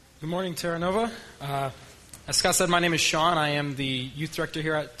Good morning, Terra Nova. As Scott said, my name is Sean. I am the youth director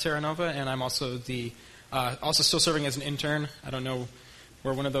here at Terra Nova, and I'm also also still serving as an intern. I don't know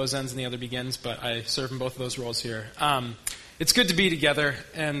where one of those ends and the other begins, but I serve in both of those roles here. It's good to be together,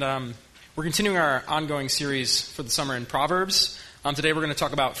 and we're continuing our ongoing series for the summer in Proverbs. Today we're going to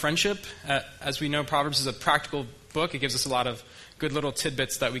talk about friendship. As we know, Proverbs is a practical book. It gives us a lot of good little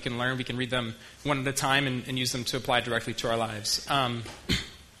tidbits that we can learn. We can read them one at a time and use them to apply directly to our lives.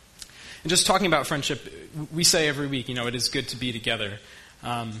 And just talking about friendship, we say every week, it is good to be together.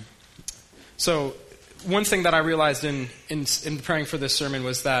 So one thing that I realized in preparing for this sermon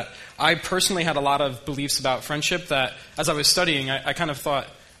was that I personally had a lot of beliefs about friendship that, as I was studying, I kind of thought,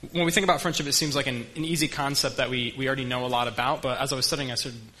 when we think about friendship, it seems like an easy concept that we already know a lot about. But as I was studying, I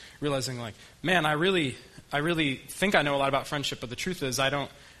started realizing, man, I really think I know a lot about friendship, but the truth is I don't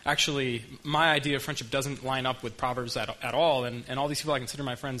actually, my idea of friendship doesn't line up with Proverbs at all, and all these people I consider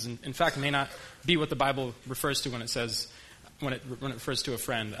my friends, in fact, may not be what the Bible refers to when it refers to a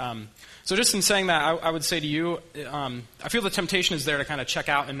friend. So just in saying that, I would say to you, I feel the temptation is there to kind of check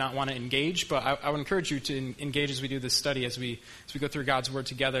out and not want to engage, but I would encourage you to engage as we do this study, as we go through God's Word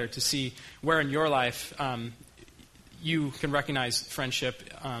together, to see where in your life you can recognize friendship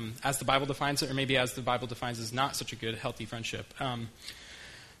as the Bible defines it, or maybe as the Bible defines as not such a good, healthy friendship.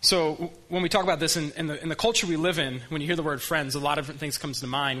 So when we talk about this in the culture we live in, when you hear the word friends, a lot of different things comes to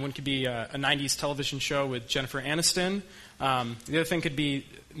mind. One could be a 90s television show with Jennifer Aniston. The other thing could be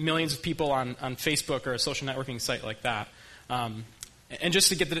millions of people on Facebook or a social networking site like that. And just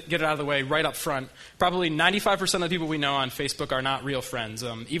to get it out of the way right up front, probably 95% of the people we know on Facebook are not real friends.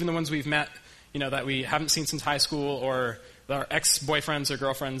 Even the ones we've met, that we haven't seen since high school, or our ex-boyfriends or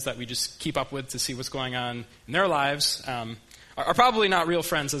girlfriends that we just keep up with to see what's going on in their lives, are probably not real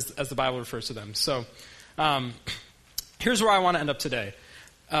friends as the Bible refers to them. So here's where I want to end up today.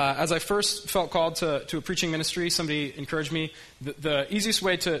 As I first felt called to a preaching ministry, somebody encouraged me. The easiest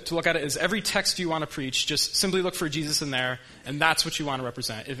way to look at it is every text you want to preach, just simply look for Jesus in there, and that's what you want to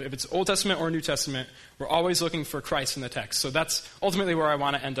represent. If it's Old Testament or New Testament, we're always looking for Christ in the text. So that's ultimately where I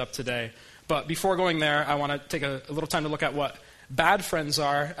want to end up today. But before going there, I want to take a little time to look at what bad friends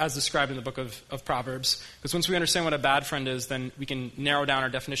are, as described in the book of Proverbs. Because once we understand what a bad friend is, then we can narrow down our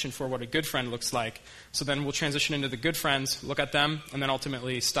definition for what a good friend looks like. So then we'll transition into the good friends, look at them, and then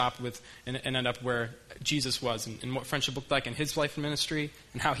ultimately stop with and end up where Jesus was and what friendship looked like in his life and ministry,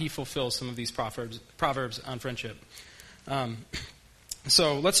 and how he fulfills some of these proverbs on friendship.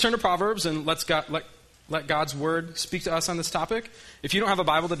 So let's turn to Proverbs and let God's Word speak to us on this topic. If you don't have a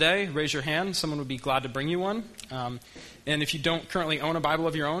Bible today, raise your hand. Someone would be glad to bring you one. And if you don't currently own a Bible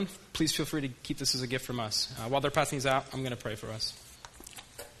of your own, please feel free to keep this as a gift from us. While they're passing these out, I'm going to pray for us.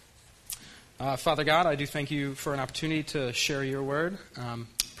 Father God, I do thank you for an opportunity to share your Word.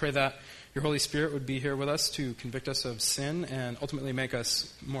 Pray that your Holy Spirit would be here with us to convict us of sin and ultimately make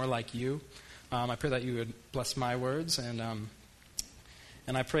us more like you. I pray that you would bless my words, and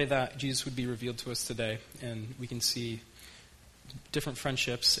I pray that Jesus would be revealed to us today, and we can see different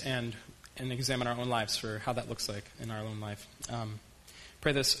friendships and examine our own lives for how that looks like in our own life.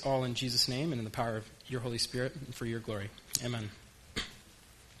 Pray this all in Jesus' name and in the power of your Holy Spirit and for your glory. Amen.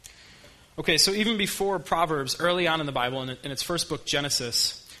 Okay, so even before Proverbs, early on in the Bible, in its first book,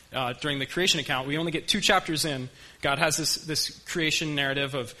 Genesis, during the creation account, we only get 2 chapters in. God has this creation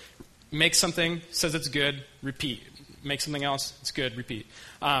narrative of make something, says it's good, repeat. Make something else, it's good, repeat.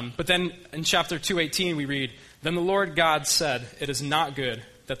 But then in chapter 2:18 we read, "Then the Lord God said, 'It is not good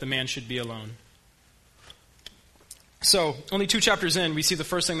that the man should be alone.'" So only 2 chapters in, we see the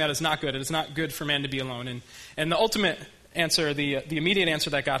first thing that is not good. It is not good for man to be alone. And the ultimate answer, the immediate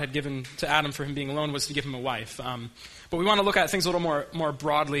answer that God had given to Adam for him being alone was to give him a wife. But we want to look at things a little more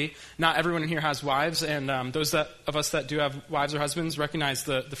broadly. Not everyone in here has wives, and those of us that do have wives or husbands recognize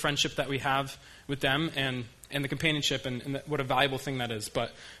the friendship that we have with them and the companionship and what a valuable thing that is.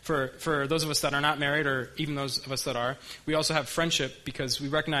 But for those of us that are not married, or even those of us that are, we also have friendship because we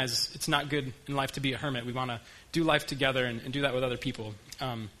recognize it's not good in life to be a hermit. We want to do life together and do that with other people.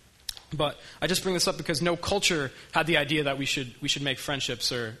 But I just bring this up because no culture had the idea that we should make friendships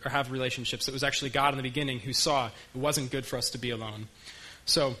or have relationships. It was actually God in the beginning who saw it wasn't good for us to be alone.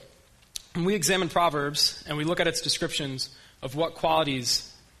 So when we examine Proverbs and we look at its descriptions of what qualities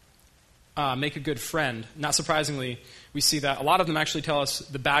make a good friend, not surprisingly, we see that a lot of them actually tell us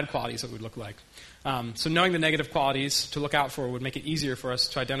the bad qualities that would look like. So knowing the negative qualities to look out for would make it easier for us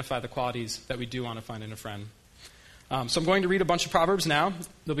to identify the qualities that we do want to find in a friend. So I'm going to read a bunch of Proverbs now.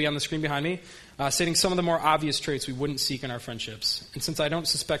 They'll be on the screen behind me, stating some of the more obvious traits we wouldn't seek in our friendships. And since I don't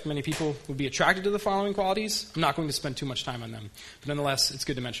suspect many people would be attracted to the following qualities, I'm not going to spend too much time on them. But nonetheless, it's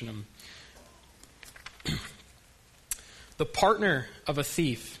good to mention them. The partner of a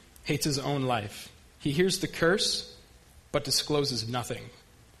thief hates his own life. He hears the curse, but discloses nothing.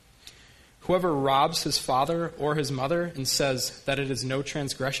 Whoever robs his father or his mother and says that it is no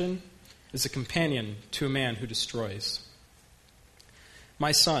transgression is a companion to a man who destroys.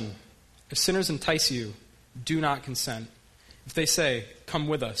 My son, if sinners entice you, do not consent. If they say, come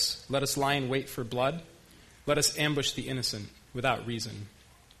with us, let us lie in wait for blood, let us ambush the innocent without reason.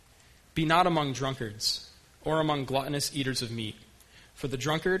 Be not among drunkards, or among gluttonous eaters of meat, for the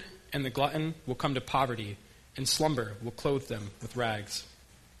drunkard and the glutton will come to poverty, and slumber will clothe them with rags.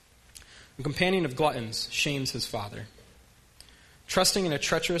 A companion of gluttons shames his father. Trusting in a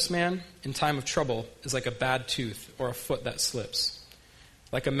treacherous man in time of trouble is like a bad tooth or a foot that slips.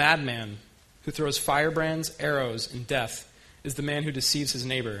 Like a madman who throws firebrands, arrows, and death is the man who deceives his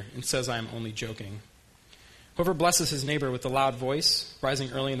neighbor and says, I am only joking. Whoever blesses his neighbor with a loud voice,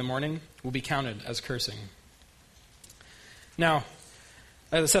 rising early in the morning, will be counted as cursing. Now,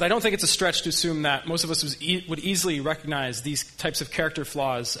 as I said, I don't think it's a stretch to assume that most of us would easily recognize these types of character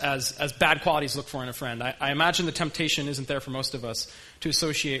flaws as bad qualities to look for in a friend. I imagine the temptation isn't there for most of us to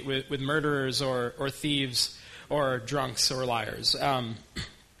associate with murderers or thieves or drunks or liars.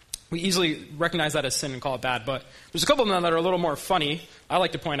 We easily recognize that as sin and call it bad, but there's a couple of them that are a little more funny, I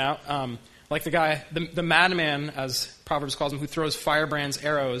like to point out. Like the guy, the madman, as Proverbs calls him, who throws firebrands,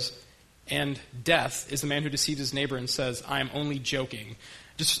 arrows, and death is the man who deceives his neighbor and says, I am only joking.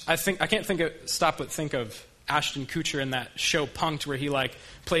 I can't stop but think of Ashton Kutcher in that show Punk'd, where he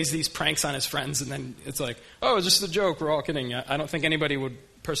plays these pranks on his friends, and then it's like, oh, it's just a joke, we're all kidding. I don't think anybody would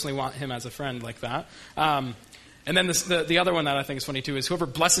personally want him as a friend like that. And then the other one that I think is funny too is whoever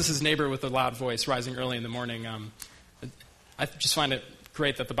blesses his neighbor with a loud voice, rising early in the morning. I just find it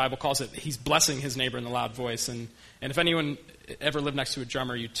great that the Bible calls it, he's blessing his neighbor in a loud voice. And if anyone ever lived next to a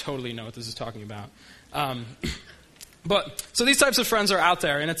drummer, you totally know what this is talking about. So these types of friends are out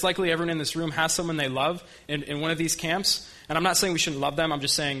there, and it's likely everyone in this room has someone they love in one of these camps. And I'm not saying we shouldn't love them. I'm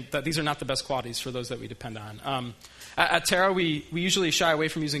just saying that these are not the best qualities for those that we depend on. At Terra, we usually shy away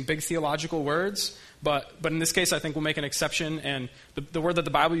from using big theological words, but in this case, I think we'll make an exception. And the word that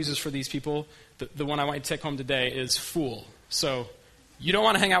the Bible uses for these people, the one I want you to take home today, is fool. So you don't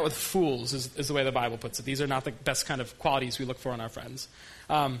want to hang out with fools, is the way the Bible puts it. These are not the best kind of qualities we look for in our friends.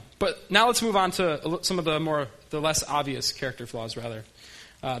 But now let's move on to some of the less obvious character flaws,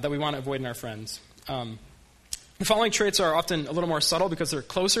 that we want to avoid in our friends. The following traits are often a little more subtle because they're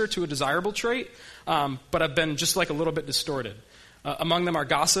closer to a desirable trait, but have been just a little bit distorted. Among them are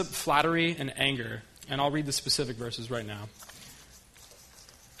gossip, flattery, and anger. And I'll read the specific verses right now.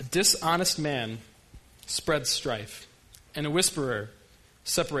 A dishonest man spreads strife, and a whisperer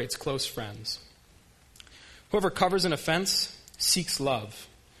separates close friends. Whoever covers an offense seeks love,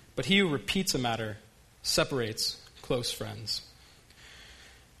 but he who repeats a matter separates close friends.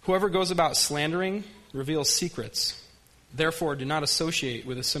 Whoever goes about slandering reveals secrets. Therefore, do not associate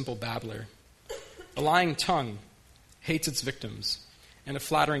with a simple babbler. A lying tongue hates its victims, and a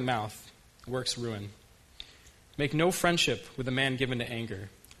flattering mouth works ruin. Make no friendship with a man given to anger,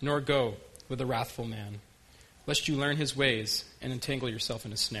 nor go with a wrathful man, lest you learn his ways and entangle yourself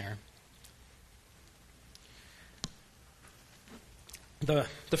in a snare.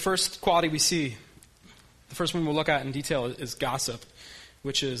 The first quality we see, the first one we'll look at in detail is gossip,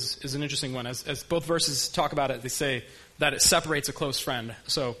 which is an interesting one. As both verses talk about it, they say that it separates a close friend.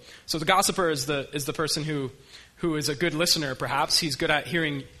 So the gossiper is the person who is a good listener, perhaps. He's good at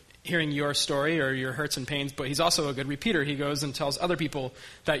hearing your story or your hurts and pains, but he's also a good repeater. He goes and tells other people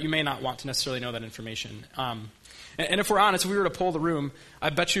that you may not want to necessarily know that information. And if we're honest, if we were to poll the room, I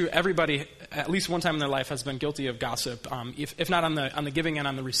bet you everybody at least one time in their life has been guilty of gossip. If not on the giving end,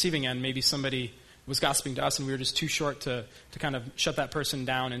 on the receiving end, maybe somebody was gossiping to us and we were just too short to kind of shut that person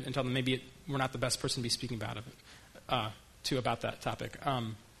down and tell them maybe we're not the best person to be speaking about that topic.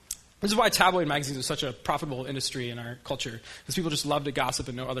 This is why tabloid magazines are such a profitable industry in our culture, because people just love to gossip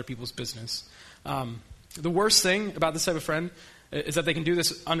and know other people's business. The worst thing about this type of friend is that they can do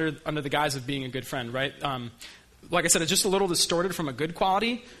this under the guise of being a good friend, right? Like I said, it's just a little distorted from a good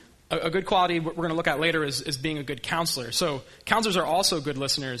quality. A good quality we're going to look at later is being a good counselor. So counselors are also good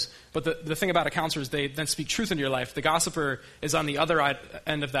listeners, but the thing about a counselor is they then speak truth into your life. The gossiper is on the other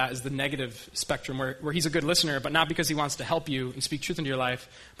end of that, is the negative spectrum, where he's a good listener, but not because he wants to help you and speak truth into your life,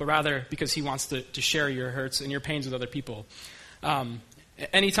 but rather because he wants to share your hurts and your pains with other people.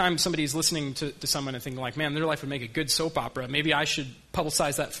 Anytime somebody's listening to someone and thinking like, man, their life would make a good soap opera, maybe I should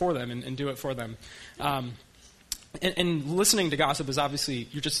publicize that for them and do it for them. And listening to gossip is obviously,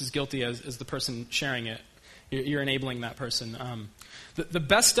 you're just as guilty as the person sharing it. You're enabling that person. The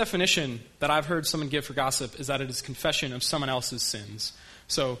best definition that I've heard someone give for gossip is that it is confession of someone else's sins.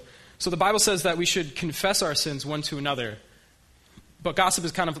 So the Bible says that we should confess our sins one to another. But gossip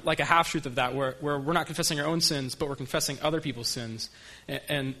is kind of like a half-truth of that, where we're not confessing our own sins, but we're confessing other people's sins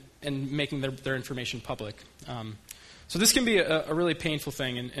and making their information public. So this can be a really painful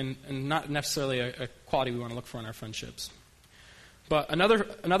thing and not necessarily a quality we want to look for in our friendships. But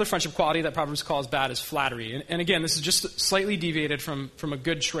another friendship quality that Proverbs calls bad is flattery. And again, this is just slightly deviated from a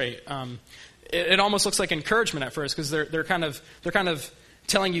good trait. It almost looks like encouragement at first, because they're kind of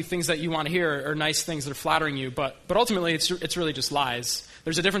telling you things that you want to hear, or nice things that are flattering you, but ultimately it's really just lies.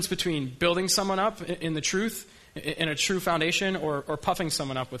 There's a difference between building someone up in the truth, in a true foundation, or puffing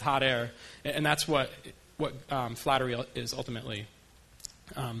someone up with hot air, and that's what flattery is ultimately.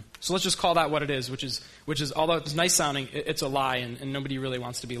 So let's just call that what it is, which is although it's nice sounding, it's a lie, and nobody really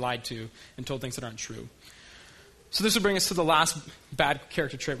wants to be lied to and told things that aren't true. So this would bring us to the last bad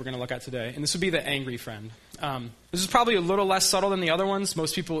character trait we're going to look at today, and this would be the angry friend. This is probably a little less subtle than the other ones.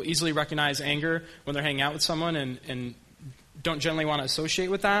 Most people easily recognize anger when they're hanging out with someone and don't generally want to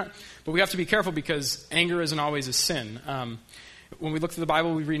associate with that. But we have to be careful, because anger isn't always a sin. When we look through the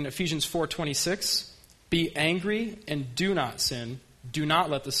Bible, we read in Ephesians 4:26, "Be angry and do not sin. Do not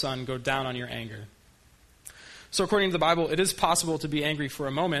let the sun go down on your anger." So according to the Bible, it is possible to be angry for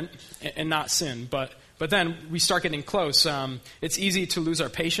a moment and not sin, but then we start getting close. It's easy to lose our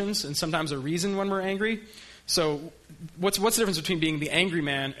patience and sometimes a reason when we're angry. So what's the difference between being the angry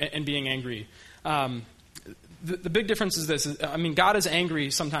man and being angry? The big difference is this. God is angry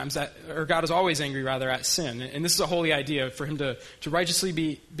sometimes, or God is always angry, rather, at sin. And this is a holy idea, for him to righteously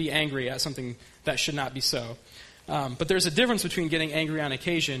be angry at something that should not be so. But there's a difference between getting angry on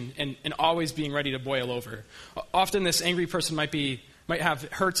occasion and always being ready to boil over. Often this angry person might have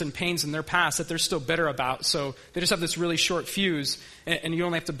hurts and pains in their past that they're still bitter about, so they just have this really short fuse, and you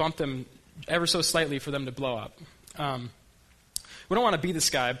only have to bump them ever so slightly for them to blow up. We don't want to be this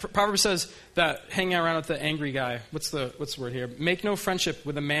guy. Proverbs says that hanging around with the angry guy, what's the word here? "Make no friendship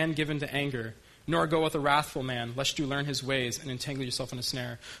with a man given to anger, nor go with a wrathful man, lest you learn his ways and entangle yourself in a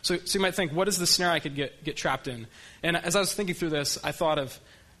snare." So you might think, what is the snare I could get trapped in? And as I was thinking through this, I thought of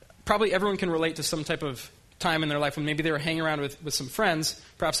probably everyone can relate to some type of time in their life when maybe they were hanging around with some friends,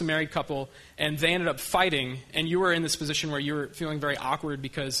 perhaps a married couple, and they ended up fighting, and you were in this position where you were feeling very awkward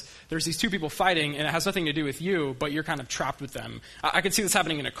because there's these two people fighting, and it has nothing to do with you, but you're kind of trapped with them. I could see this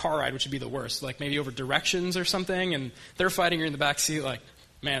happening in a car ride, which would be the worst, like maybe over directions or something, and they're fighting, you're in the back seat like,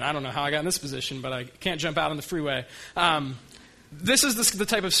 man, I don't know how I got in this position, but I can't jump out on the freeway. This is the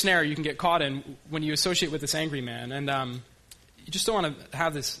type of snare you can get caught in when you associate with this angry man, and you just don't want to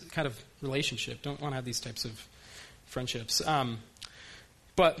have this kind of relationship. Don't want to have these types of friendships.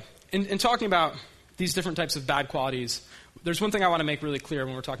 But in talking about these different types of bad qualities, there's one thing I want to make really clear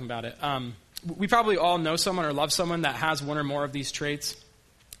when we're talking about it. We probably all know someone or love someone that has one or more of these traits.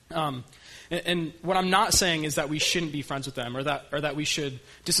 And what I'm not saying is that we shouldn't be friends with them or that we should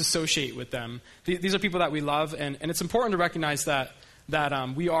disassociate with them. These are people that we love, and it's important to recognize that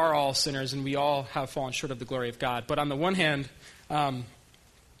we are all sinners and we all have fallen short of the glory of God. But on the one hand, we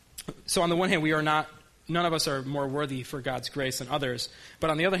are not. None of us are more worthy for God's grace than others. But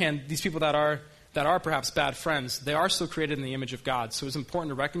on the other hand, these people that are perhaps bad friends, they are still created in the image of God. So it's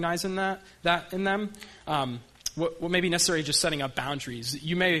important to recognize that in them. What may be necessary, just setting up boundaries.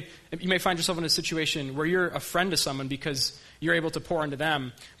 You may find yourself in a situation where you're a friend to someone because you're able to pour into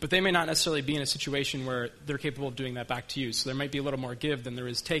them, but they may not necessarily be in a situation where they're capable of doing that back to you. So there might be a little more give than there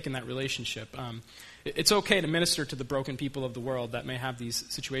is take in that relationship. It's okay to minister to the broken people of the world that may have these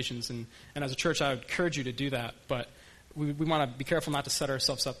situations, and as a church, I would encourage you to do that. But we want to be careful not to set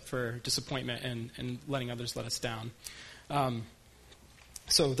ourselves up for disappointment and letting others let us down.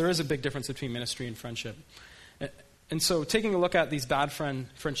 So there is a big difference between ministry and friendship. And so taking a look at these bad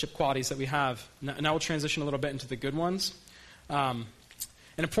friendship qualities that we have, now we'll transition a little bit into the good ones. An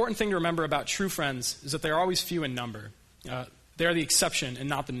important thing to remember about true friends is that they're always few in number. They are the exception and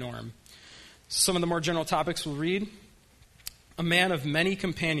not the norm. Some of the more general topics we'll read. A man of many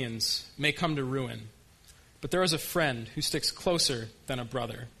companions may come to ruin, but there is a friend who sticks closer than a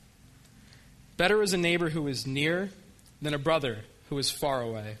brother. Better is a neighbor who is near than a brother who is far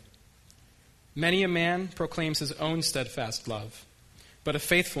away. Many a man proclaims his own steadfast love, but a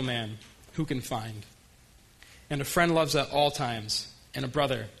faithful man who can find? And a friend loves at all times, and a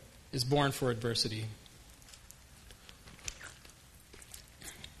brother is born for adversity.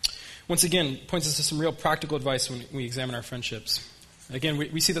 once again, points us to some real practical advice when we examine our friendships. Again,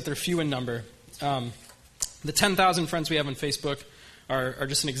 we see that they're few in number. The 10,000 friends we have on Facebook are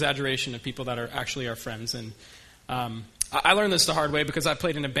just an exaggeration of people that are actually our friends. And I learned this the hard way because I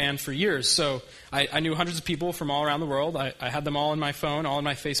played in a band for years. So I knew hundreds of people from all around the world. I had them all in my phone, all in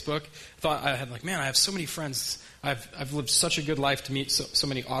my Facebook. Thought I had man, I have so many friends. I've lived such a good life to meet so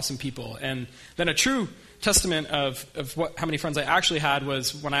many awesome people. And then a true testament of how many friends I actually had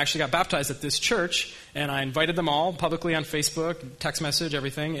was when I actually got baptized at this church, and I invited them all publicly on Facebook, text message,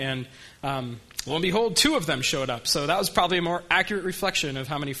 everything, and lo and behold, 2 of them showed up. So that was probably a more accurate reflection of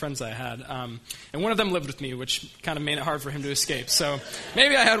how many friends I had. And one of them lived with me, which kind of made it hard for him to escape. So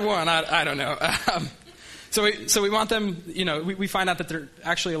maybe I had one. I don't know. So we want them, we find out that they're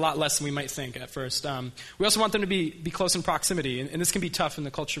actually a lot less than we might think at first. We also want them to be close in proximity, and this can be tough in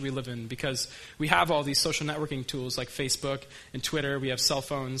the culture we live in because we have all these social networking tools like Facebook and Twitter. We have cell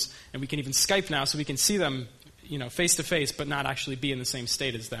phones, and we can even Skype now, so we can see them, face to face, but not actually be in the same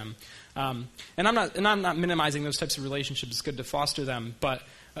state as them. And I'm not minimizing those types of relationships. It's good to foster them, but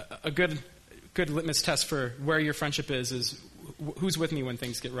a good litmus test for where your friendship is who's with me when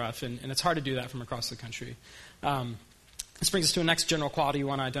things get rough, and it's hard to do that from across the country. This brings us to a next general quality you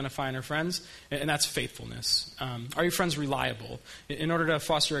want to identify in our friends, and that's faithfulness. Are your friends reliable? In order to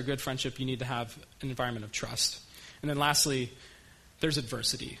foster a good friendship, you need to have an environment of trust. And then lastly, there's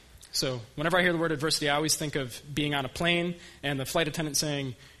adversity. So whenever I hear the word adversity, I always think of being on a plane and the flight attendant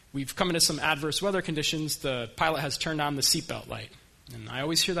saying, we've come into some adverse weather conditions, the pilot has turned on the seatbelt light. And I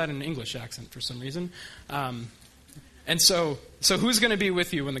always hear that in an English accent for some reason. And so who's going to be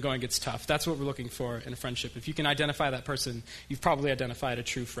with you when the going gets tough? That's what we're looking for in a friendship. If you can identify that person, you've probably identified a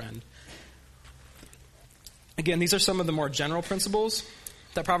true friend. Again, these are some of the more general principles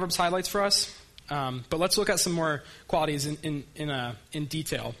that Proverbs highlights for us. But let's look at some more qualities in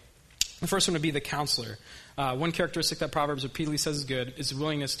detail. The first one would be the counselor. One characteristic that Proverbs repeatedly says is good is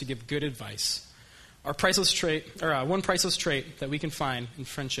willingness to give good advice. One priceless trait that we can find in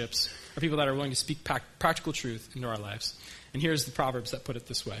friendships are people that are willing to speak practical truth into our lives. And here's the Proverbs that put it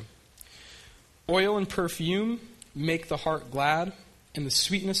this way. Oil and perfume make the heart glad, and the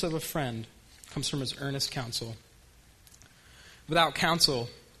sweetness of a friend comes from his earnest counsel. Without counsel,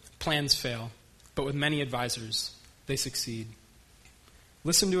 plans fail, but with many advisors, they succeed.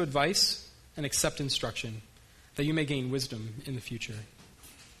 Listen to advice and accept instruction, that you may gain wisdom in the future.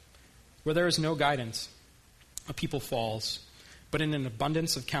 Where there is no guidance, a people falls, but in an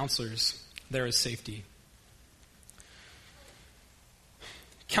abundance of counselors, there is safety.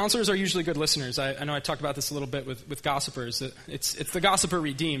 Counselors are usually good listeners. I know I talked about this a little bit with gossipers. It's the gossiper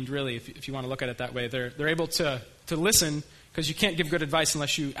redeemed, really, if you want to look at it that way. They're able to listen because you can't give good advice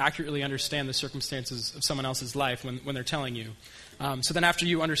unless you accurately understand the circumstances of someone else's life when they're telling you. So then after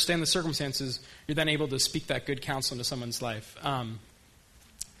you understand the circumstances, you're then able to speak that good counsel into someone's life.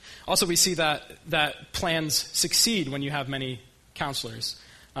 Also, we see that plans succeed when you have many counselors.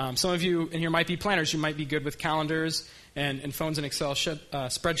 Some of you in here might be planners. You might be good with calendars and phones and Excel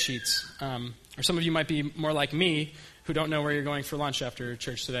spreadsheets. Or some of you might be more like me, who don't know where you're going for lunch after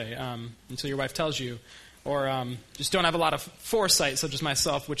church today until your wife tells you. Or just don't have a lot of foresight, such as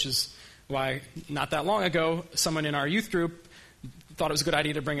myself, which is why not that long ago, someone in our youth group thought it was a good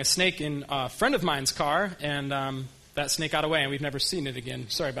idea to bring a snake in a friend of mine's car, and that snake got away, and we've never seen it again.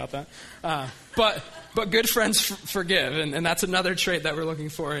 Sorry about that. But good friends forgive, and that's another trait that we're looking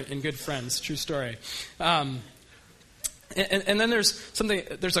for in good friends. True story. And then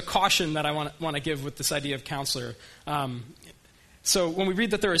there's a caution that I want to give with this idea of counselor. So when we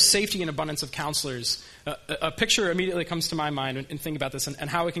read that there is safety and abundance of counselors, a picture immediately comes to my mind and think about this and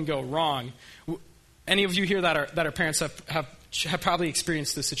how it can go wrong. Any of you here that are parents have probably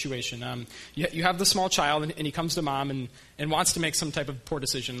experienced this situation. You have the small child, and he comes to mom and wants to make some type of poor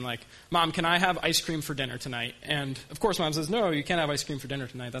decision, like, Mom, can I have ice cream for dinner tonight? And, of course, Mom says, no, you can't have ice cream for dinner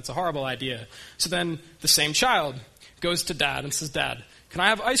tonight. That's a horrible idea. So then the same child goes to Dad and says, Dad, can I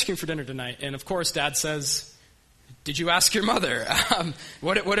have ice cream for dinner tonight? And, of course, Dad says, did you ask your mother?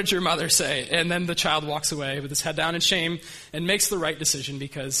 What did your mother say? And then the child walks away with his head down in shame and makes the right decision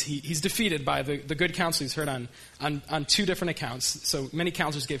because he's defeated by the good counsel he's heard on 2 different accounts. So many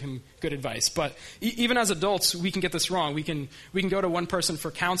counselors gave him good advice. But even as adults, we can get this wrong. We can go to one person for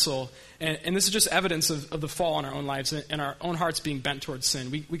counsel, and this is just evidence of the fall in our own lives and our own hearts being bent towards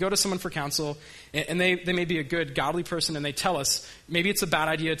sin. We go to someone for counsel, and they may be a good, godly person, and they tell us maybe it's a bad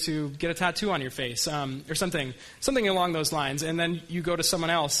idea to get a tattoo on your face or something along those lines. And then you go to someone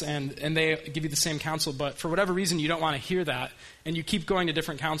else, and they give you the same counsel, but for whatever reason you don't want to hear that, and you keep going to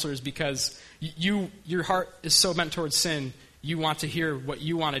different counselors because your heart is so bent towards sin, you want to hear what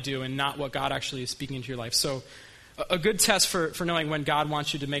you want to do and not what God actually is speaking into your life. So a good test for knowing when God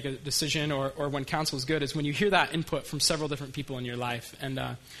wants you to make a decision or when counsel is good is when you hear that input from several different people in your life. And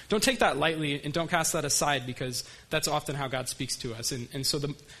don't take that lightly and don't cast that aside, because that's often how God speaks to us. And so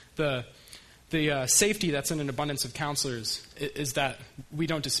the safety that's in an abundance of counselors is that we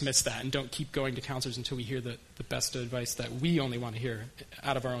don't dismiss that and don't keep going to counselors until we hear the best advice that we only want to hear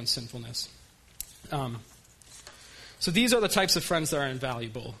out of our own sinfulness. So these are the types of friends that are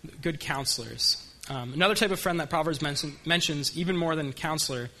invaluable, good counselors. Another type of friend that Proverbs mentions even more than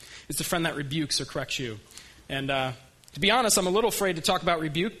counselor is the friend that rebukes or corrects you. And to be honest, I'm a little afraid to talk about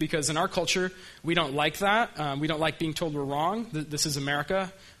rebuke, because in our culture, we don't like that. We don't like being told we're wrong. This is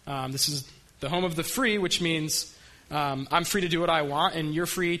America. This is the home of the free, which means I'm free to do what I want, and you're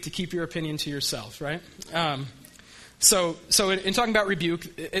free to keep your opinion to yourself, right? So in talking about rebuke,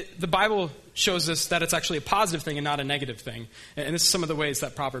 the Bible shows us that it's actually a positive thing and not a negative thing. And this is some of the ways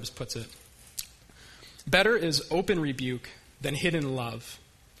that Proverbs puts it. Better is open rebuke than hidden love.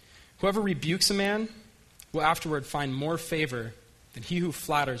 Whoever rebukes a man will afterward find more favor than he who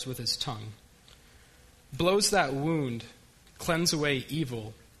flatters with his tongue. Blows that wound cleanse away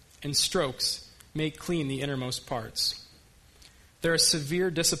evil, and strokes make clean the innermost parts. There is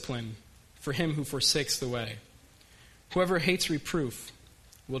severe discipline for him who forsakes the way. Whoever hates reproof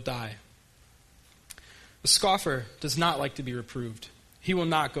will die. The scoffer does not like to be reproved. He will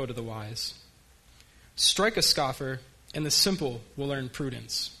not go to the wise. Strike a scoffer, and the simple will learn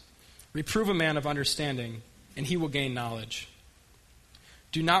prudence. Reprove a man of understanding, and he will gain knowledge.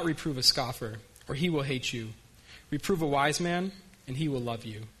 Do not reprove a scoffer, or he will hate you. Reprove a wise man, and he will love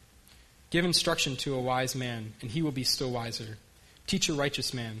you. Give instruction to a wise man, and he will be still wiser. Teach a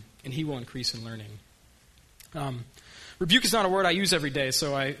righteous man, and he will increase in learning. Rebuke is not a word I use every day,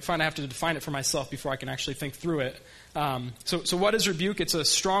 so I find I have to define it for myself before I can actually think through it. So what is rebuke? It's a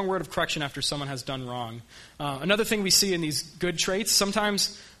strong word of correction after someone has done wrong. Another thing we see in these good traits,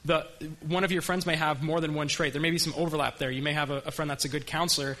 sometimes one of your friends may have more than one trait. There may be some overlap there. You may have a friend that's a good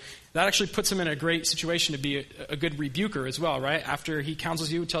counselor. That actually puts him in a great situation to be a good rebuker as well, right? After he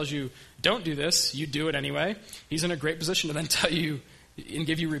counsels you, tells you, don't do this, you do it anyway. He's in a great position to then tell you and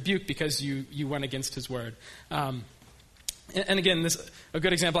give you rebuke because you went against his word. And again, a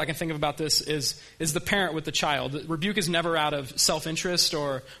good example I can think of about this is the parent with the child. Rebuke is never out of self-interest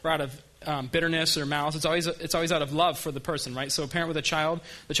or out of bitterness or malice. It's always out of love for the person, right? So a parent with a child,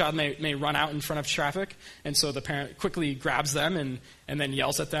 the child may run out in front of traffic, and so the parent quickly grabs them and then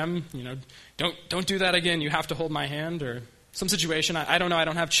yells at them, don't do that again. You have to hold my hand, or some situation. I don't know. I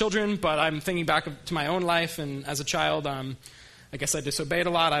don't have children, but I'm thinking back to my own life, and as a child, I guess I disobeyed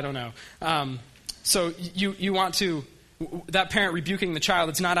a lot. I don't know. So you want to. That parent rebuking the child,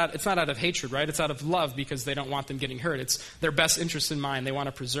 it's not out of hatred, right? It's out of love, because they don't want them getting hurt. It's their best interest in mind. They want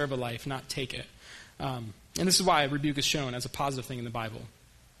to preserve a life, not take it. And this is why rebuke is shown as a positive thing in the Bible.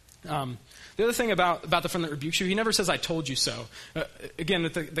 The other thing about the friend that rebukes you, he never says, I told you so. Again,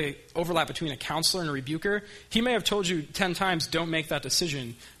 the overlap between a counselor and a rebuker, he may have told you 10 times, don't make that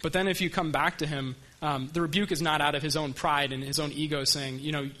decision. But then if you come back to him, the rebuke is not out of his own pride and his own ego saying,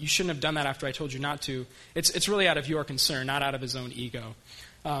 you shouldn't have done that after I told you not to. It's really out of your concern, not out of his own ego.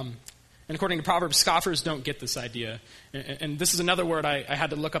 And according to Proverbs, scoffers don't get this idea. And this is another word I had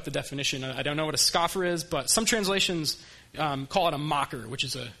to look up the definition. I don't know what a scoffer is, but some translations call it a mocker, which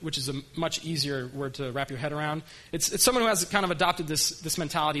is a much easier word to wrap your head around. It's someone who has kind of adopted this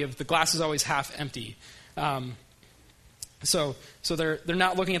mentality of the glass is always half empty. So they're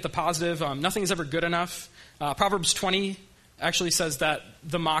not looking at the positive. Nothing is ever good enough. Proverbs 20 actually says that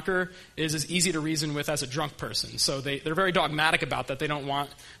the mocker is as easy to reason with as a drunk person. So they're very dogmatic about that. They don't want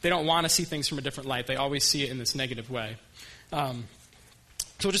to see things from a different light. They always see it in this negative way. So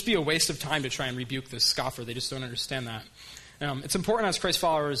it'll just be a waste of time to try and rebuke this scoffer. They just don't understand that. It's important as Christ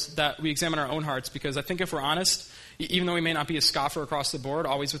followers that we examine our own hearts, because I think if we're honest, even though we may not be a scoffer across the board,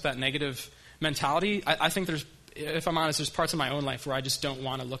 always with that negative mentality, I think if I'm honest, there's parts of my own life where I just don't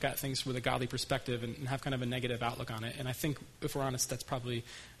want to look at things with a godly perspective and have kind of a negative outlook on it. And I think, if we're honest, there's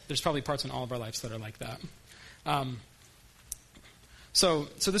probably parts in all of our lives that are like that. So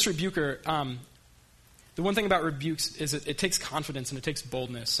this rebuker, the one thing about rebukes is it takes confidence and it takes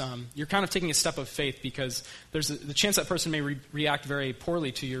boldness. You're kind of taking a step of faith, because there's the chance that person may react very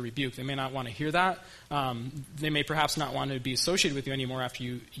poorly to your rebuke. They may not want to hear that. They may perhaps not want to be associated with you anymore after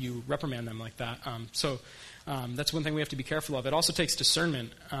you reprimand them like that. So that's one thing we have to be careful of. It also takes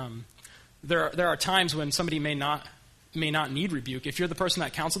discernment. There are times when somebody may not may not need rebuke. If you're the person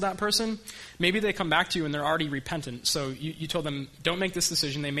that counseled that person, maybe they come back to you and they're already repentant. So you told them, don't make this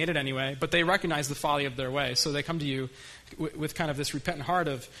decision. They made it anyway, but they recognize the folly of their way. So they come to you with kind of this repentant heart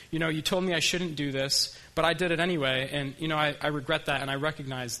of, you told me I shouldn't do this, but I did it anyway, and, I regret that, and I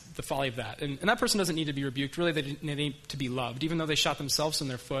recognize the folly of that. And that person doesn't need to be rebuked. Really, they need to be loved. Even though they shot themselves in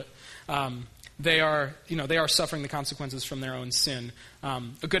their foot, they are suffering the consequences from their own sin.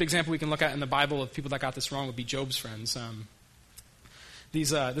 A good example we can look at in the Bible of people that got this wrong would be Job's friends.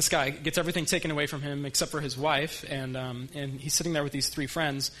 This guy gets everything taken away from him except for his wife, and he's sitting there with these three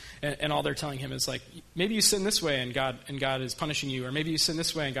friends, and all they're telling him is like, maybe you sin this way and God is punishing you, or maybe you sin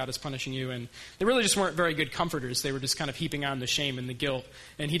this way and God is punishing you. And they really just weren't very good comforters. They were just kind of heaping on the shame and the guilt,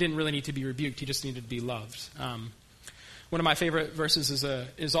 and he didn't really need to be rebuked. He just needed to be loved. One of my favorite verses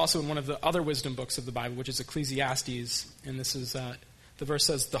is also in one of the other wisdom books of the Bible, which is Ecclesiastes. And this is, the verse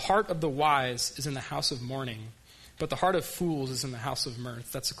says, "The heart of the wise is in the house of mourning, but the heart of fools is in the house of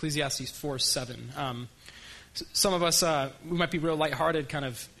mirth." That's Ecclesiastes 4:7. Some of us, we might be real lighthearted, kind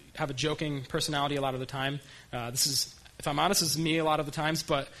of have a joking personality a lot of the time. This is, if I'm honest, this is me a lot of the times,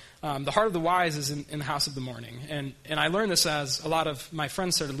 but the heart of the wise is in the house of the mourning. And I learned this as a lot of my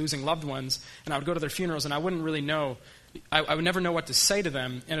friends started losing loved ones, and I would go to their funerals, and I wouldn't really know, I would never know what to say to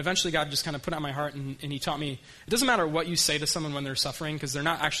them. And eventually God just kind of put it on my heart, and he taught me, it doesn't matter what you say to someone when they're suffering, because they're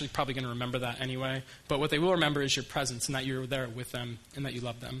not actually probably going to remember that anyway. But what they will remember is your presence, and that you're there with them, and that you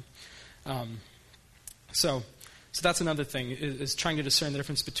love them. So that's another thing, is trying to discern the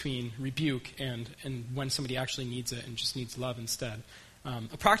difference between rebuke and when somebody actually needs it and just needs love instead.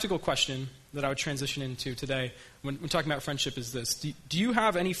 A practical question that I would transition into today when talking about friendship is this. Do you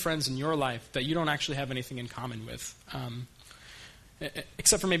have any friends in your life that you don't actually have anything in common with?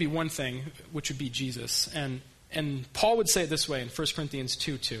 Except for maybe one thing, which would be Jesus. And Paul would say it this way in 1 Corinthians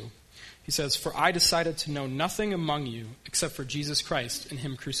 2:2. He says, "For I decided to know nothing among you except for Jesus Christ and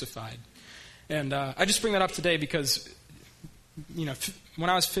him crucified." And I just bring that up today because, when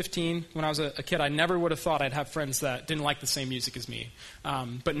I was 15, when I was a kid, I never would have thought I'd have friends that didn't like the same music as me.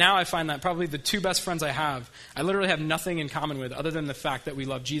 But now I find that probably the two best friends I have, I literally have nothing in common with other than the fact that we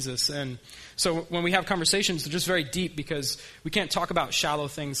love Jesus. And so when we have conversations, they're just very deep because we can't talk about shallow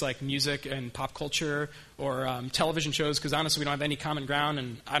things like music and pop culture or television shows because honestly we don't have any common ground,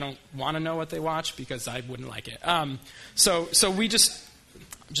 and I don't want to know what they watch because I wouldn't like it. So we just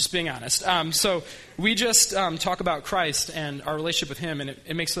being honest. So we just talk about Christ and our relationship with him, and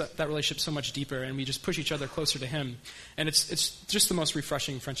it makes that relationship so much deeper, and we just push each other closer to him. And it's just the most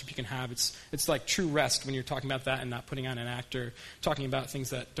refreshing friendship you can have. It's like true rest when you're talking about that and not putting on an act or talking about things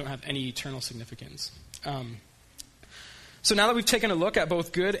that don't have any eternal significance. So now that we've taken a look at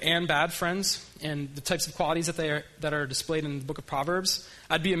both good and bad friends and the types of qualities that are displayed in the book of Proverbs,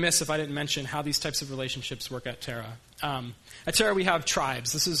 I'd be amiss if I didn't mention how these types of relationships work at Terra. At Terra, we have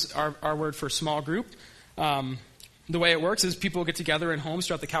tribes. This is our word for small group. The way it works is people get together in homes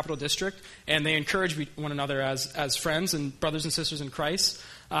throughout the Capital District, and they encourage one another as friends and brothers and sisters in Christ.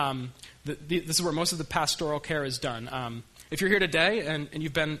 This is where most of the pastoral care is done. If you're here today and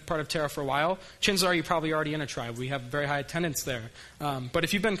you've been part of Terra for a while, chances are you're probably already in a tribe. We have very high attendance there. But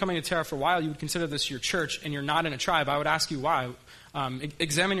if you've been coming to Terra for a while, you would consider this your church, and you're not in a tribe, I would ask you why.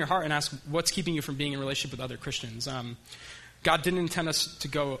 Examine your heart and ask what's keeping you from being in a relationship with other Christians. God didn't intend us to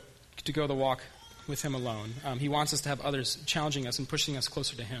go the walk with him alone. He wants us to have others challenging us and pushing us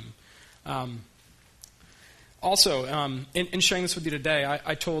closer to him. Also, in sharing this with you today,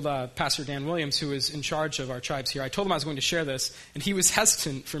 I told Pastor Dan Williams, who is in charge of our tribes here, I told him I was going to share this, and he was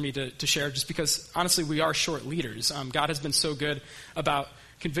hesitant for me to share just because, honestly, we are short leaders. God has been so good about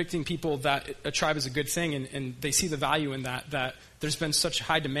convicting people that a tribe is a good thing, and they see the value in that there's been such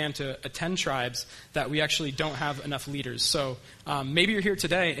high demand to attend tribes that we actually don't have enough leaders. So maybe you're here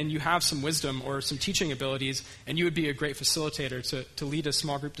today and you have some wisdom or some teaching abilities, and you would be a great facilitator to lead a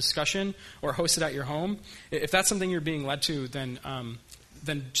small group discussion or host it at your home. If that's something you're being led to, then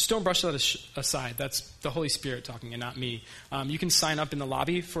just don't brush that aside. That's the Holy Spirit talking and not me. You can sign up in the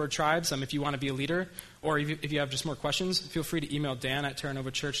lobby for tribes if you want to be a leader, or if you have just more questions, feel free to email Dan at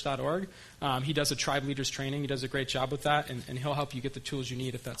terranovachurch.org. He does a tribe leaders training. He does a great job with that, and he'll help you get the tools you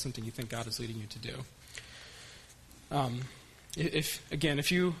need if that's something you think God is leading you to do.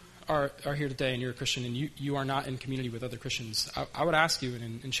 If you are here today and you're a Christian and you are not in community with other Christians, I would ask you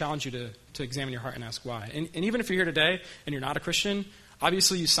and challenge you to examine your heart and ask why. And even if you're here today and you're not a Christian,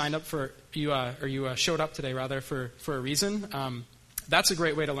 obviously you signed up you showed up today rather for a reason. That's a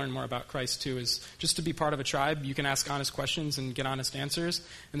great way to learn more about Christ too, is just to be part of a tribe. You can ask honest questions and get honest answers,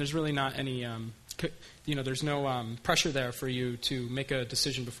 and there's really not any, there's no pressure there for you to make a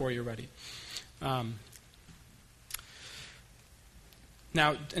decision before you're ready.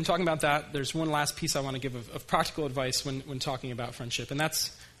 Now, in talking about that, there's one last piece I want to give of practical advice when talking about friendship, and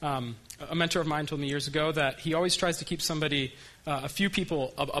that's a mentor of mine told me years ago that he always tries to keep somebody, a few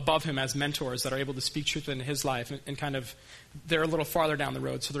people above him as mentors that are able to speak truth into his life and kind of they're a little farther down the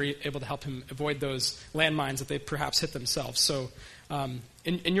road, so they're able to help him avoid those landmines that they perhaps hit themselves. So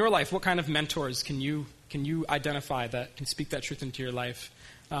in your life, what kind of mentors can you identify that can speak that truth into your life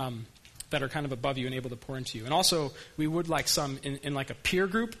that are kind of above you and able to pour into you? And also, we would like some in like a peer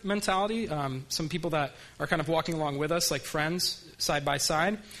group mentality, some people that are kind of walking along with us, like friends, side by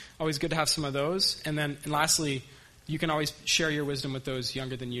side. Always good to have some of those. And lastly, you can always share your wisdom with those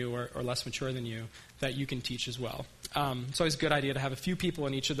younger than you or less mature than you that you can teach as well. It's always a good idea to have a few people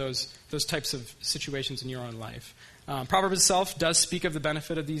in each of those types of situations in your own life. Proverbs itself does speak of the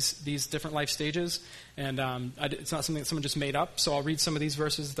benefit of these different life stages, and it's not something that someone just made up, so I'll read some of these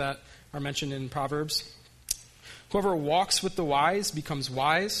verses that are mentioned in Proverbs. Whoever walks with the wise becomes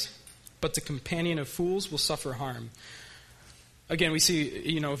wise, but the companion of fools will suffer harm. Again, we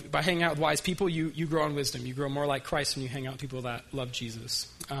see, by hanging out with wise people, you grow in wisdom. You grow more like Christ when you hang out with people that love Jesus.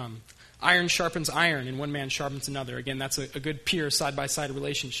 Iron sharpens iron, and one man sharpens another. Again, that's a good peer side-by-side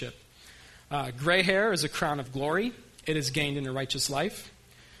relationship. Gray hair is a crown of glory. It is gained in a righteous life.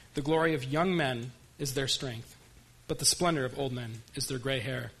 The glory of young men is their strength, but the splendor of old men is their gray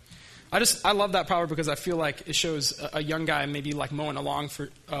hair. I love that proverb because I feel like it shows a young guy maybe like mowing a lawn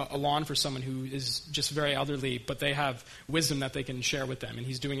for someone who is just very elderly, but they have wisdom that they can share with them, and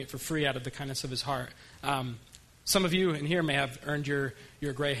he's doing it for free out of the kindness of his heart. Some of you in here may have earned your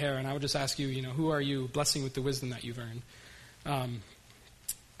gray hair, and I would just ask you, who are you blessing with the wisdom that you've earned?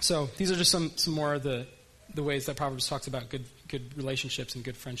 So these are just some more of the ways that Proverbs talks about good relationships and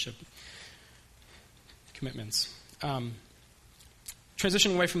good friendship commitments.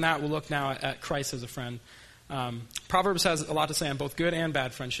 Transitioning away from that, we'll look now at Christ as a friend. Proverbs has a lot to say on both good and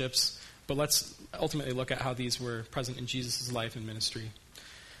bad friendships, but let's ultimately look at how these were present in Jesus' life and ministry.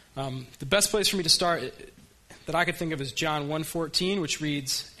 The best place for me to start that I could think of is John 1:14, which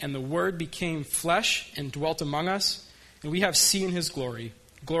reads, "And the Word became flesh and dwelt among us, and we have seen his glory,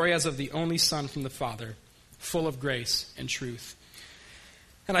 glory as of the only Son from the Father, full of grace and truth."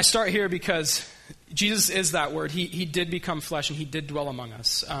 And I start here because Jesus is that Word. He did become flesh and he did dwell among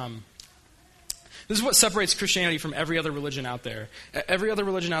us. This is what separates Christianity from every other religion out there. Every other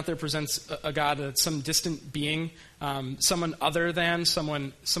religion out there presents a God that's some distant being, someone other than,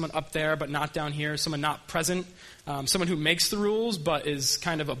 someone up there but not down here, someone not present, someone who makes the rules but is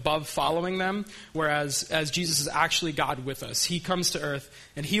kind of above following them, whereas as Jesus is actually God with us. He comes to earth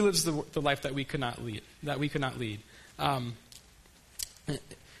and he lives the life that we could not lead.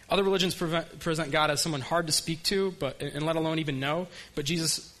 Other religions present God as someone hard to speak to, and let alone even know. But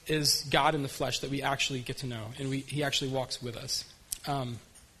Jesus is God in the flesh that we actually get to know, and he actually walks with us.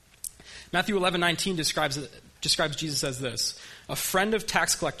 Matthew 11:19 describes Jesus as this: a friend of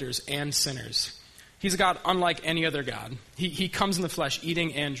tax collectors and sinners. He's a God unlike any other God. He comes in the flesh,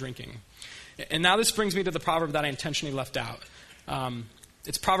 eating and drinking. And now this brings me to the proverb that I intentionally left out.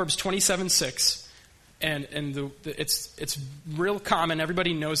 It's Proverbs 27:6. And it's real common.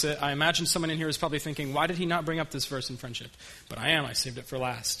 Everybody knows it. I imagine someone in here is probably thinking, why did he not bring up this verse in friendship? But I saved it for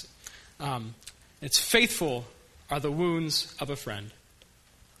last. It's faithful are the wounds of a friend.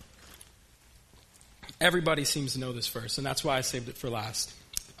 Everybody seems to know this verse, and that's why I saved it for last.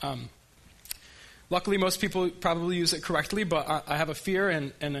 Luckily, most people probably use it correctly, but I have a fear,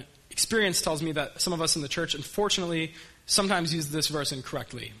 and experience tells me that some of us in the church, unfortunately, sometimes use this verse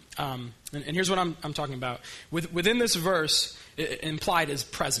incorrectly. And here's what I'm talking about. Within this verse, implied is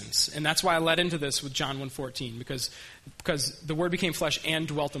presence. And that's why I led into this with John 1:14, because the Word became flesh and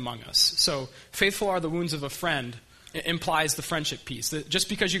dwelt among us. So faithful are the wounds of a friend implies the friendship piece. That just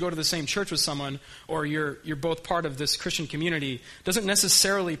because you go to the same church with someone or you're both part of this Christian community doesn't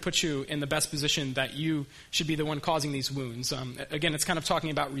necessarily put you in the best position that you should be the one causing these wounds. Again, it's kind of talking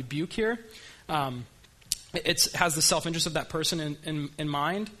about rebuke here. It has the self-interest of that person in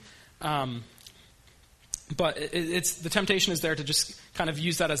mind. But the temptation is there to just kind of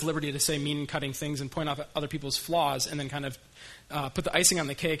use that as liberty to say mean and cutting things and point out other people's flaws and then kind of put the icing on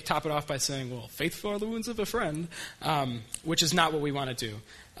the cake, top it off by saying, well, faithful are the wounds of a friend, which is not what we want to do.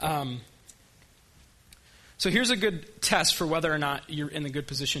 So here's a good test for whether or not you're in the good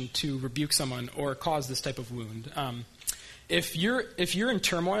position to rebuke someone or cause this type of wound. If you're in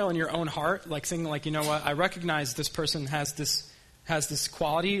turmoil in your own heart, like thinking like, you know what, I recognize this person has this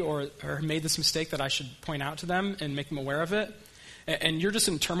quality or made this mistake that I should point out to them and make them aware of it, and you're just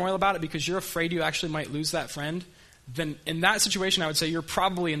in turmoil about it because you're afraid you actually might lose that friend, then in that situation, I would say you're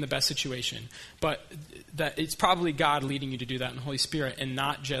probably in the best situation. But that it's probably God leading you to do that in the Holy Spirit and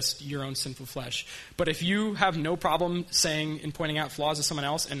not just your own sinful flesh. But if you have no problem saying and pointing out flaws to someone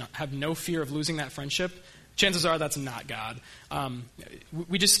else and have no fear of losing that friendship, chances are that's not God.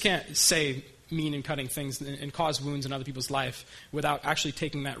 We just can't say mean and cutting things and cause wounds in other people's life without actually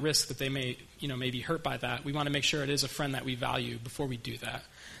taking that risk that they may be hurt by that. We want to make sure it is a friend that we value before we do that.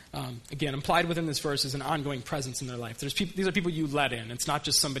 Again, implied within this verse is an ongoing presence in their life. These are people you let in. It's not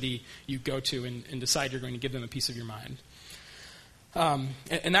just somebody you go to and decide you're going to give them a piece of your mind.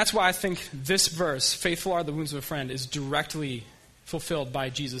 And that's why I think this verse, faithful are the wounds of a friend, is directly fulfilled by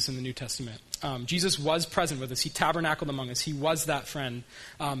Jesus in the New Testament. Jesus was present with us. He tabernacled among us. He was that friend.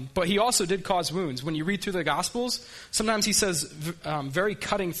 But he also did cause wounds. When you read through the Gospels, sometimes he says very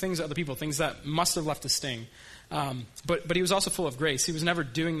cutting things to other people, things that must have left a sting. But he was also full of grace. He was never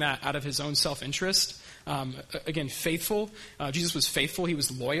doing that out of his own self-interest. Again, faithful. Jesus was faithful. He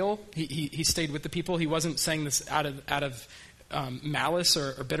was loyal. He stayed with the people. He wasn't saying this out of malice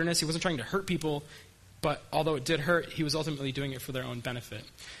or bitterness. He wasn't trying to hurt people. But although it did hurt, he was ultimately doing it for their own benefit.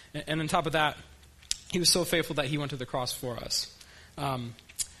 And on top of that, he was so faithful that he went to the cross for us.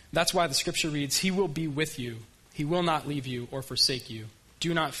 That's why the scripture reads, "He will be with you. He will not leave you or forsake you.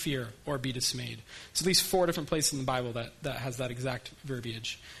 Do not fear or be dismayed." So at least 4 different places in the Bible that has that exact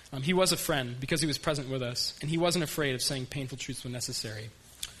verbiage. He was a friend because he was present with us, and he wasn't afraid of saying painful truths when necessary.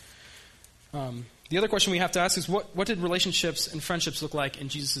 The other question we have to ask is, what did relationships and friendships look like in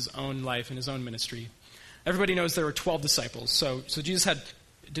Jesus' own life and his own ministry? Everybody knows there were 12 disciples. So Jesus had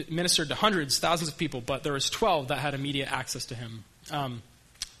ministered to hundreds, thousands of people, but there was 12 that had immediate access to him.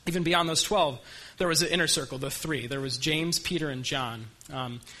 Even beyond those 12, there was an inner circle, the 3. There was James, Peter, and John.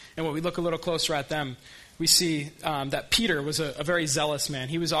 And when we look a little closer at them, we see that Peter was a very zealous man.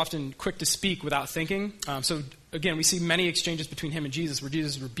 He was often quick to speak without thinking. So again, we see many exchanges between him and Jesus where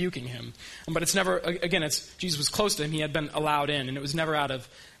Jesus is rebuking him. But it's never, again, Jesus was close to him. He had been allowed in, and it was never out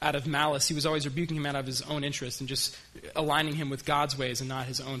of malice. He was always rebuking him out of his own interest and just aligning him with God's ways and not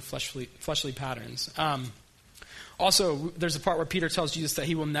his own fleshly patterns. Also, there's a part where Peter tells Jesus that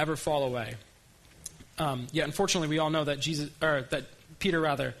he will never fall away. Yet, unfortunately, we all know that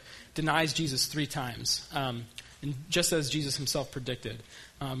Peter denies Jesus 3 times, and just as Jesus himself predicted,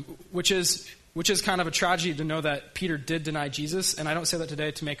 which is kind of a tragedy to know that Peter did deny Jesus. And I don't say that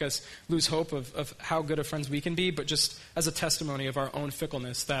today to make us lose hope of how good of friends we can be, but just as a testimony of our own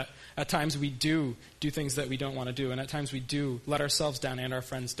fickleness, that at times we do things that we don't want to do, and at times we do let ourselves down and our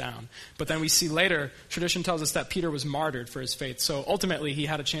friends down. But then we see later, tradition tells us that Peter was martyred for his faith. So ultimately, he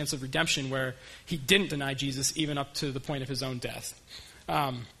had a chance of redemption where he didn't deny Jesus even up to the point of his own death.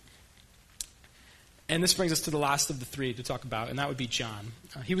 And this brings us to the last of the 3 to talk about, and that would be John.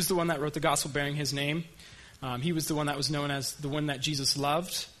 He was the one that wrote the gospel bearing his name. He was the one that was known as the one that Jesus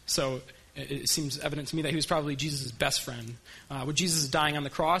loved. So it seems evident to me that he was probably Jesus' best friend. When Jesus is dying on the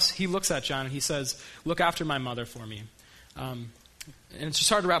cross, he looks at John and he says, "Look after my mother for me." And it's just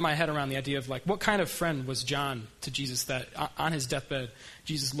hard to wrap my head around the idea of what kind of friend was John to Jesus that on his deathbed,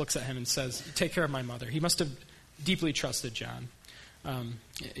 Jesus looks at him and says, "Take care of my mother." He must have deeply trusted John.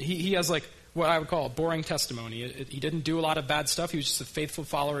 He has what I would call a boring testimony. He didn't do a lot of bad stuff. He was just a faithful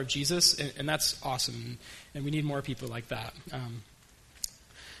follower of Jesus, and that's awesome. And we need more people like that.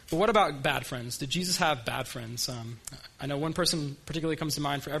 But what about bad friends? Did Jesus have bad friends? I know one person particularly comes to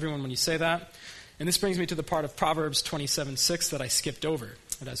mind for everyone when you say that. And this brings me to the part of Proverbs 27:6 that I skipped over.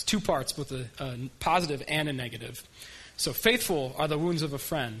 It has 2 parts, both a positive and a negative. So faithful are the wounds of a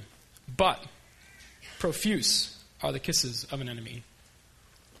friend, but profuse are the kisses of an enemy.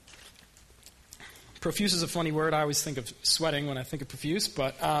 Profuse is a funny word. I always think of sweating when I think of profuse,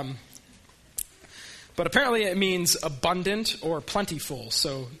 but apparently it means abundant or plentiful.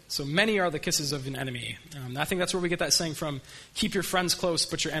 So many are the kisses of an enemy. I think that's where we get that saying from, keep your friends close,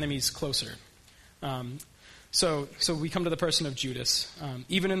 but your enemies closer. So we come to the person of Judas.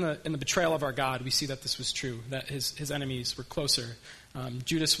 Even in the betrayal of our God, we see that this was true, that his enemies were closer.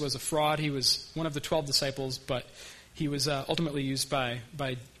 Judas was a fraud. He was one of the 12 disciples, but he was ultimately used by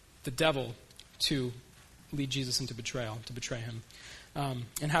the devil to lead Jesus into betrayal, to betray him.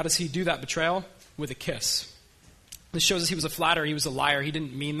 And how does he do that betrayal? With a kiss. This shows us he was a flatterer, he was a liar. He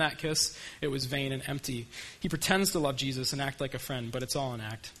didn't mean that kiss. It was vain and empty. He pretends to love Jesus and act like a friend, but it's all an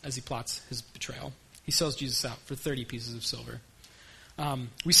act as he plots his betrayal. He sells Jesus out for 30 pieces of silver.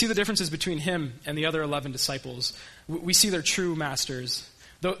 We see the differences between him and the other 11 disciples. We see their true masters.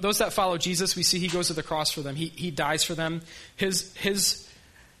 Those that follow Jesus, we see he goes to the cross for them. He dies for them. His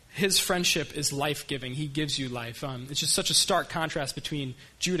his friendship is life-giving. He gives you life. It's just such a stark contrast between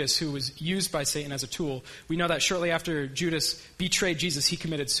Judas, who was used by Satan as a tool. We know that shortly after Judas betrayed Jesus, he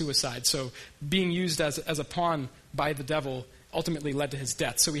committed suicide. So being used as a pawn by the devil ultimately led to his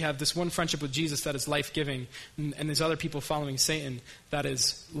death. So we have this one friendship with Jesus that is life-giving, and there's other people following Satan that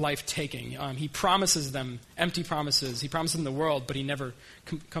is life-taking. He promises them empty promises. He promises them the world, but he never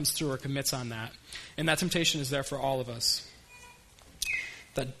comes through or commits on that. And that temptation is there for all of us,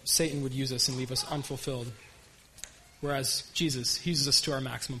 that Satan would use us and leave us unfulfilled, whereas Jesus, he uses us to our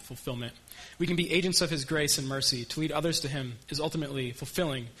maximum fulfillment. We can be agents of his grace and mercy. To lead others to him is ultimately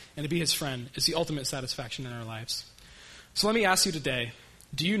fulfilling, and to be his friend is the ultimate satisfaction in our lives. So let me ask you today,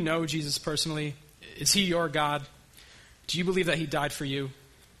 do you know Jesus personally? Is he your God? Do you believe that he died for you?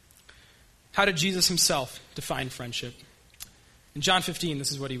 How did Jesus himself define friendship? In John 15, this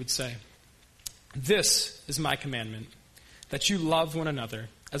is what he would say. This is my commandment, that you love one another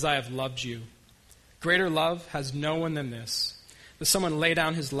as I have loved you. Greater love has no one than this, that someone lay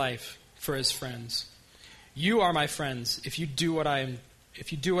down his life for his friends. You are my friends if you do what I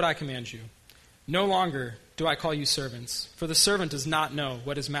command you. No longer do I call you servants, for the servant does not know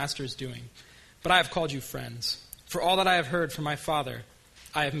what his master is doing. But I have called you friends. For all that I have heard from my Father,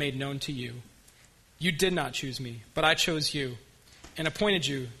 I have made known to you. You did not choose me, but I chose you, and appointed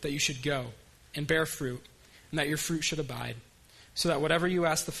you that you should go and bear fruit, and that your fruit should abide, so that whatever you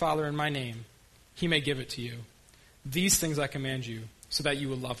ask the Father in my name, he may give it to you. These things I command you, so that you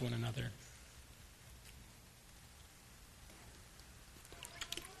will love one another.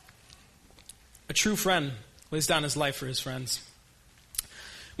 A true friend lays down his life for his friends.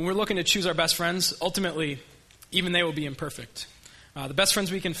 When we're looking to choose our best friends, ultimately, even they will be imperfect. The best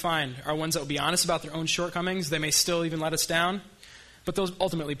friends we can find are ones that will be honest about their own shortcomings. They may still even let us down, but those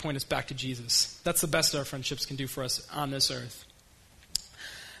ultimately point us back to Jesus. That's the best our friendships can do for us on this earth.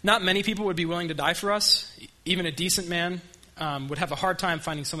 Not many people would be willing to die for us. Even a decent man would have a hard time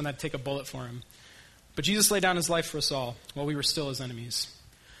finding someone that would take a bullet for him. But Jesus laid down his life for us all while we were still his enemies.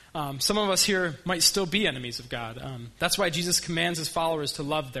 Some of us here might still be enemies of God. That's why Jesus commands his followers to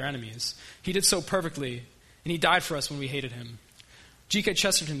love their enemies. He did so perfectly, and he died for us when we hated him. G.K.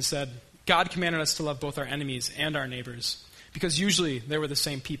 Chesterton said, God commanded us to love both our enemies and our neighbors, because usually they were the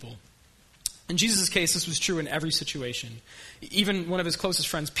same people. In Jesus' case, this was true in every situation. Even one of his closest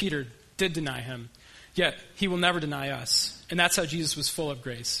friends, Peter, did deny him. Yet, he will never deny us. And that's how Jesus was full of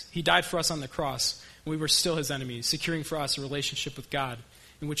grace. He died for us on the cross when we were still his enemies, securing for us a relationship with God,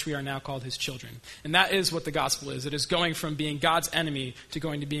 in which we are now called his children. And that is what the gospel is. It is going from being God's enemy to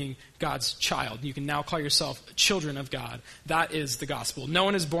going to being God's child. You can now call yourself children of God. That is the gospel. No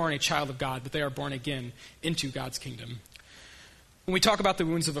one is born a child of God, but they are born again into God's kingdom. When we talk about the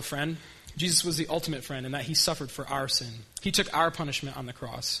wounds of a friend, Jesus was the ultimate friend in that he suffered for our sin. He took our punishment on the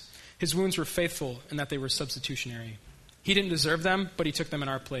cross. His wounds were faithful in that they were substitutionary. He didn't deserve them, but he took them in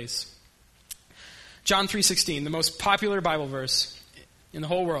our place. John 3:16, the most popular Bible verse in the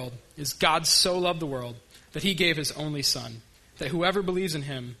whole world, is God so loved the world that he gave his only Son, that whoever believes in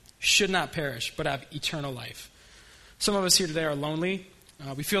him should not perish, but have eternal life. Some of us here today are lonely.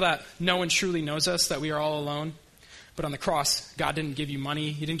 We feel that no one truly knows us, that we are all alone. But on the cross, God didn't give you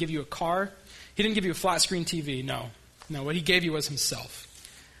money. He didn't give you a car. He didn't give you a flat screen TV. No, what he gave you was himself.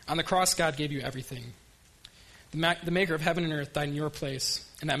 On the cross, God gave you everything. The maker of heaven and earth died in your place,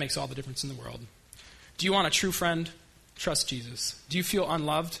 and that makes all the difference in the world. Do you want a true friend? Trust Jesus. Do you feel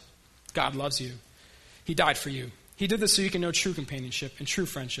unloved? God loves you. He died for you. He did this so you can know true companionship and true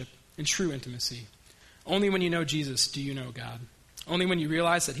friendship and true intimacy. Only when you know Jesus do you know God. Only when you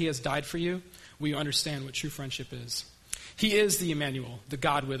realize that he has died for you will you understand what true friendship is. He is the Emmanuel, the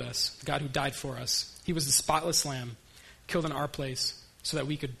God with us, the God who died for us. He was the spotless lamb killed in our place so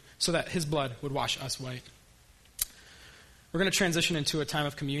that his blood would wash us white. We're going to transition into a time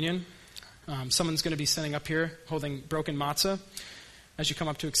of communion. Someone's going to be standing up here holding broken matzah. As you come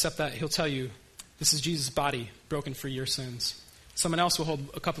up to accept that, he'll tell you, this is Jesus' body broken for your sins. Someone else will hold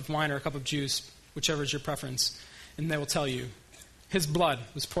a cup of wine or a cup of juice, whichever is your preference, and they will tell you, his blood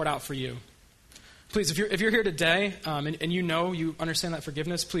was poured out for you. Please, if you're here today and you understand that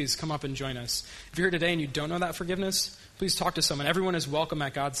forgiveness, please come up and join us. If you're here today and you don't know that forgiveness, please talk to someone. Everyone is welcome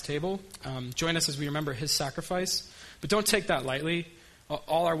at God's table. Join us as we remember his sacrifice. But don't take that lightly.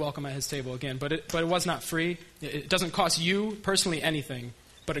 All are welcome at his table again. But it was not free. It doesn't cost you personally anything,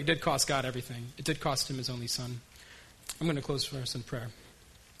 but it did cost God everything. It did cost him his only Son. I'm going to close for us in prayer.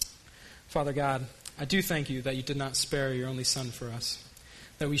 Father God, I do thank you that you did not spare your only Son for us,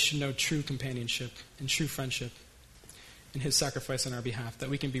 that we should know true companionship and true friendship in his sacrifice on our behalf, that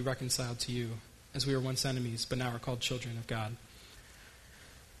we can be reconciled to you as we were once enemies, but now are called children of God.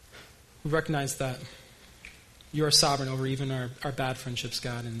 We recognize that you are sovereign over even our bad friendships,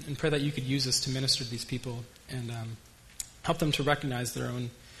 God, and pray that you could use us to minister to these people and help them to recognize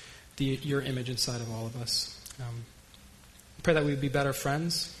your image inside of all of us. Pray that we would be better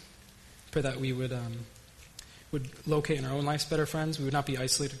friends. Pray that we would locate in our own lives better friends. We would not be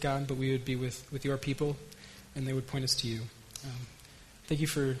isolated, God, but we would be with your people, and they would point us to you. Thank you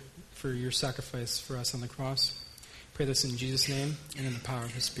for your sacrifice for us on the cross. Pray this in Jesus' name and in the power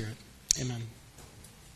of his Spirit. Amen.